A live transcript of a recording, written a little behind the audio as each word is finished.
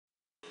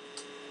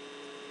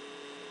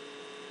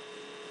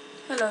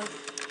Hello.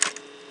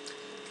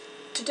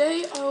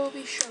 Today I will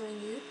be showing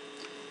you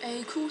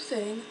a cool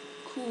thing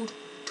called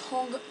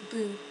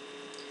Tongbu.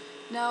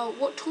 Now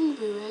what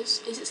Tongbu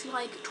is it's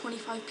like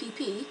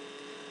 25pp,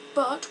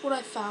 but what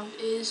I found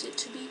is it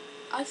to be,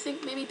 I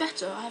think, maybe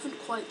better. I haven't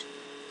quite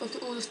gone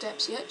through all the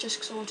steps yet, just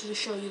because I wanted to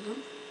show you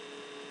them.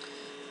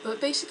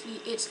 But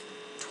basically it's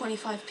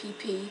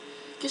 25pp,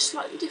 just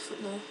slightly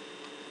different though.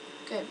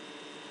 Okay,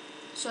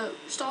 so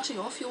starting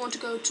off, you'll want to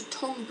go to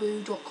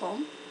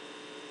tongbu.com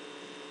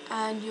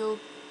and you'll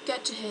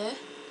get to here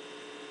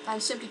and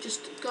simply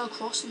just go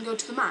across and go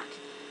to the Mac.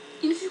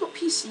 Even if you've got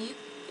PC,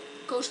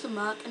 go to the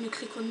Mac and you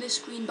click on this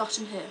green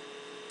button here.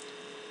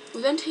 It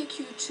will then take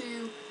you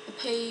to a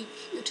page,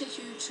 it will take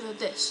you to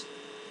this.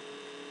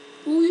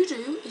 All you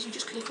do is you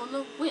just click on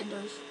the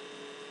Windows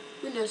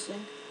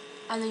thing,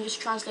 and then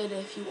just translate it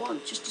if you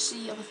want, just to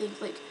see other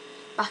things like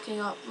backing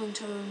up,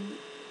 ringtone,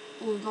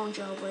 or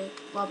non-jailbreak,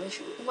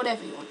 rubbish, or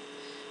whatever you want.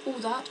 All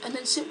that, and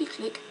then simply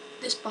click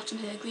this button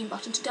here, green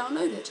button, to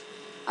download it.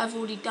 I've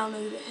already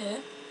downloaded it here,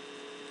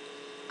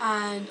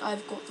 and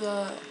I've got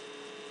the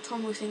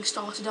Tongbu thing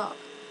started up.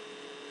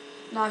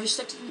 Now I've just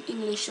selected in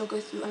English, so I'll go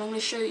through, and I'm going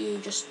to show you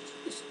just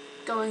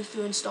going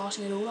through and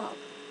starting it all up.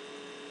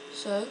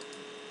 So,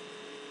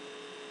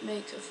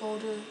 make a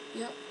folder,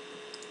 yep.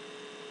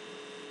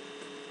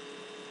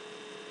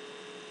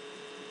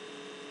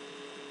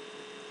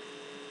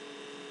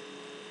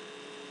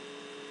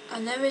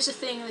 And there is a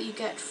thing that you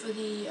get for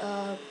the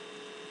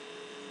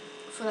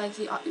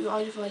your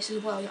iDevice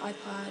as well, your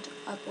iPad,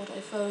 iPod,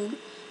 iPhone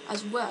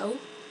as well.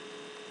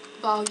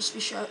 But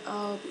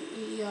I'll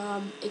be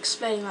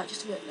explaining that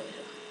just a bit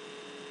later.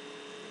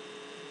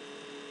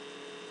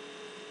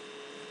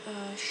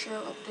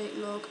 Show update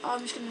log.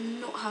 I'm just gonna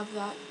not have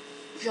that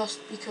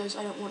just because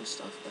I don't want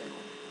stuff going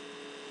on.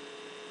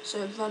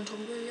 So run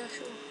Tongbu, yeah,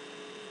 sure.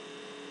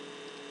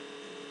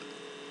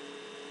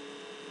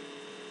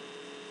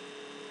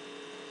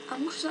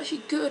 And what is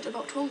actually good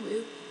about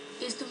Tongbu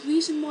is the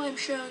reason why I'm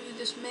showing you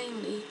this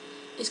mainly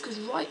is because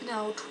right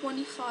now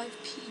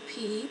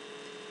 25pp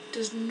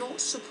does not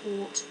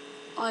support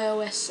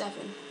iOS7.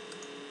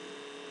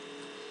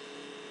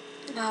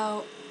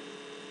 Now,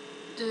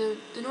 the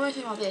annoying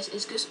thing about this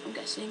is because I'm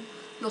guessing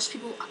lots of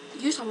people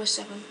use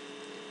iOS7.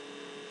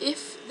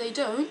 If they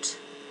don't,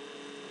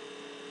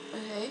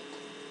 okay,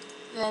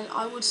 then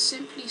I would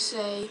simply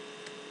say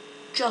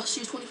just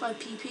use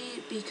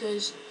 25pp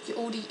because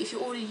if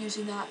you're already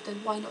using that,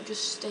 then why not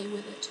just stay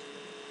with it?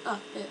 Ah,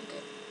 yeah,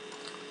 okay.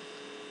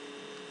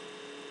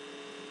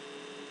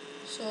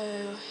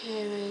 So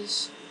here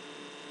is,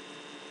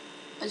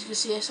 as you can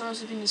see, sometimes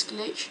there's been this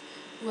glitch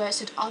where it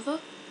said other,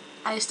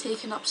 and it's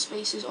taken up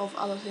spaces of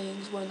other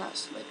things when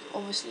that's like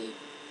obviously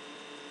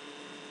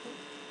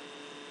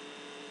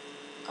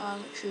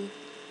not true.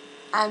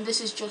 And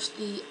this is just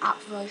the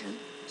app version,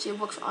 so it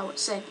works for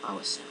iOS7,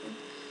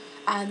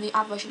 and the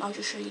app version, I'll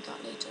just show you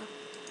that later.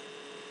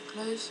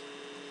 Close,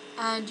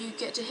 and you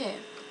get to here.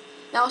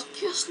 Now it's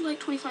just like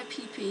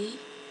 25pp,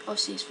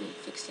 obviously it's really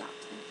fixed the app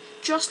thing,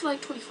 just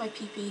like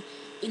 25pp,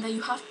 in that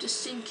you have to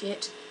sync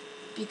it,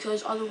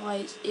 because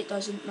otherwise it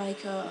doesn't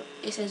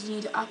it says you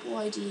need your Apple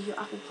ID, your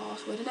Apple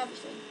password and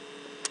everything.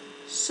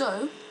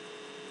 So,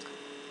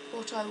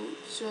 you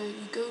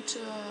go to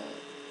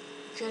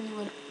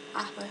genuine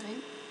app, I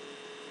think.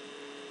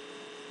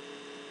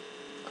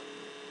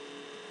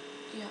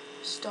 Yeah,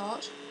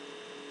 start.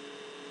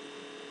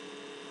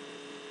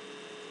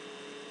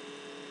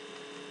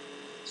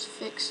 It's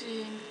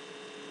fixing.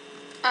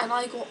 And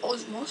I got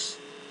Osmos,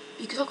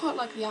 because I quite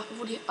like the app.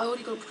 I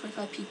already got it for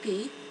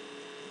 25pp.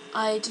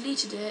 I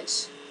deleted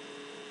it,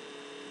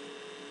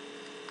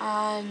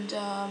 and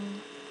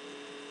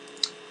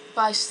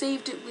but I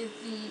saved it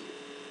with the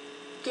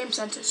Game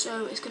Center,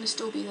 so it's going to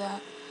still be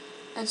there.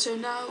 And so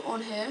now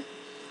on here,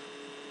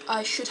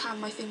 I should have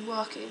my thing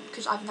working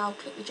because I've now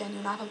clicked the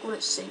genuine app. I've got it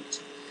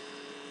synced,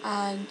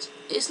 and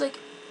it's a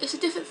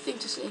different thing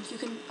to sync.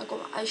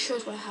 It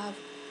shows what I have.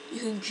 You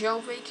can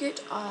jailbreak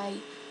it.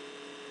 I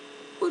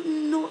would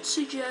not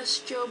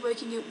suggest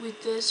jailbreaking it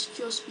with this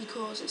just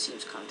because it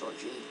seems kind of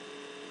dodgy.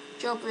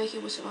 Jailbreak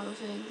it with some other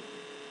thing.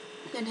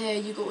 Then here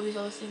you got all these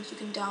other things you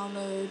can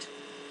download,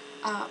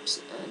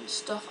 apps and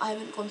stuff. I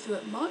haven't gone through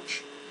it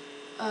much,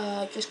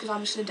 just because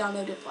I'm just going to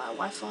download it via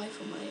Wi-Fi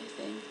from my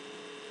thing.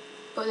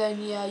 But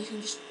then yeah, you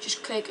can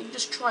just click and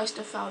just try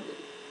stuff out.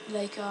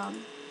 Like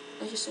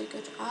let's just say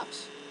go to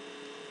apps.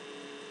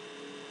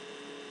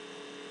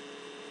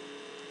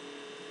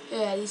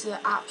 Yeah, these are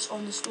the apps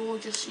on the store.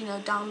 Just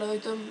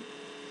download them.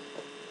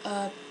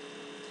 I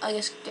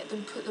guess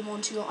put them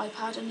onto your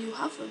iPad, and you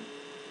have them.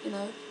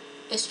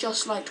 It's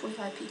just like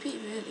 25pp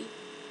really,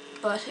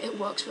 but it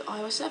works with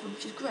iOS7,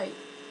 which is great.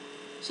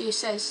 See, it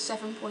says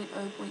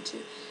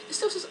 7.0.2. It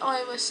still says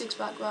iOS 6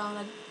 background.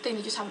 I think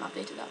they just haven't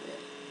updated that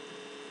really.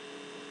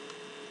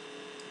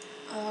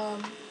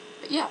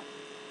 But yeah,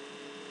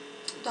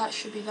 that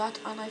should be that,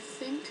 and I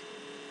think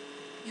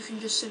you can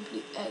just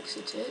simply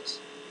exit it.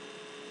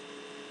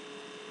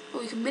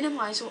 Or you can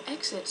minimize or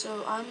exit,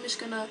 so I'm just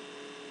gonna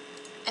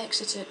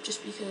exit it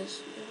just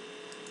because, yeah.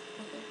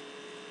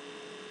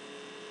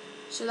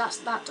 So that's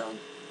that done.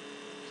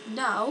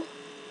 Now,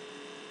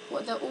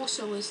 what there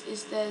also is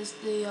there's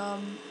the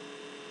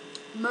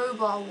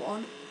mobile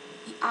one,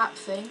 the app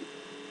thing.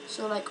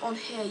 So like on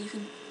here you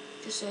can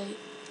just say,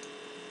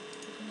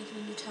 making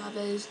a new tab.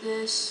 There's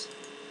this.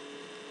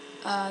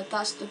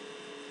 That's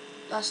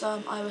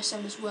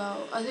iOS7 as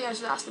well. I think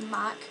that's the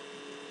Mac.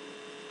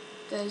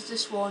 There's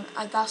this one,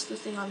 and that's the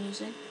thing I'm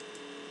using.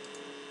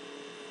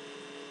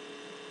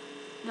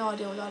 No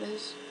idea what that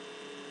is.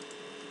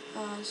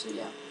 So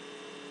yeah,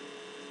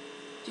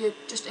 you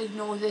just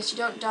ignore this. You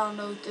don't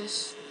download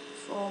this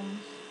from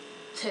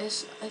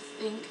this. I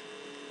think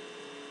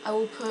I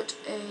will put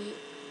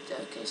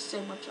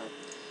same website.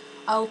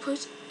 I won't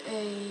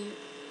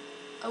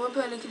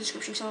put a link in the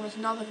description because I'm going to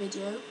make another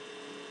video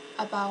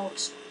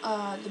about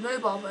the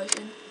mobile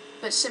version,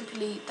 but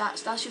simply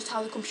that's just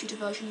how the computer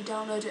version, you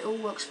download it all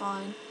works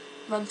fine,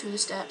 run through the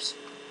steps.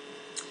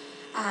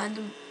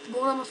 And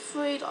what I'm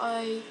afraid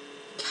I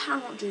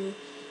cannot do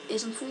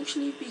is,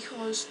 unfortunately,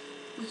 because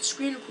with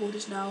screen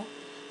recorders now,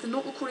 they're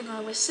not recording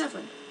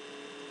iOS7,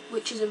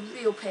 which is a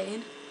real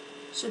pain.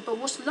 So, but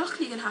what's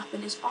luckily going to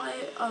happen is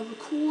I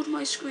record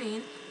my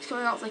screen. It's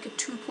coming out with like a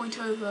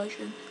 2.0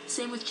 version.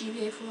 Same with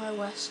GBA for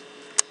iOS.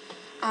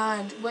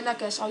 And when that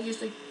gets, I'll use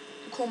the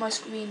record my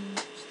screen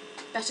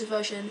better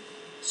version,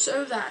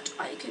 so that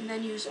I can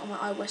then use it on my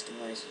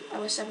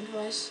iOS7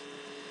 device.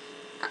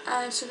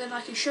 And so then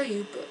I can show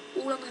you. But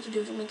all I'm going to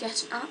do is I'm going to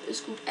get an app.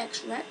 It's called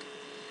XREC,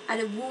 and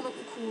it will not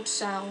record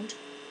sound.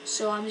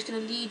 So I'm just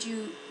going to lead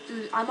you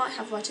through. I might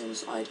have writing on the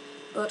side,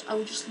 but I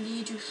will just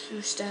lead you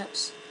through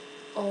steps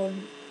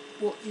on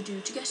what you do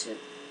to get it.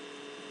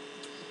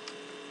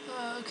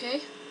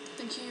 Okay,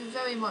 thank you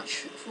very much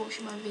for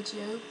watching my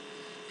video.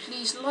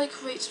 Please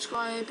like, rate,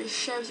 subscribe,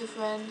 share with your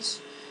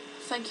friends.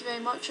 Thank you very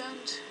much,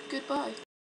 and goodbye.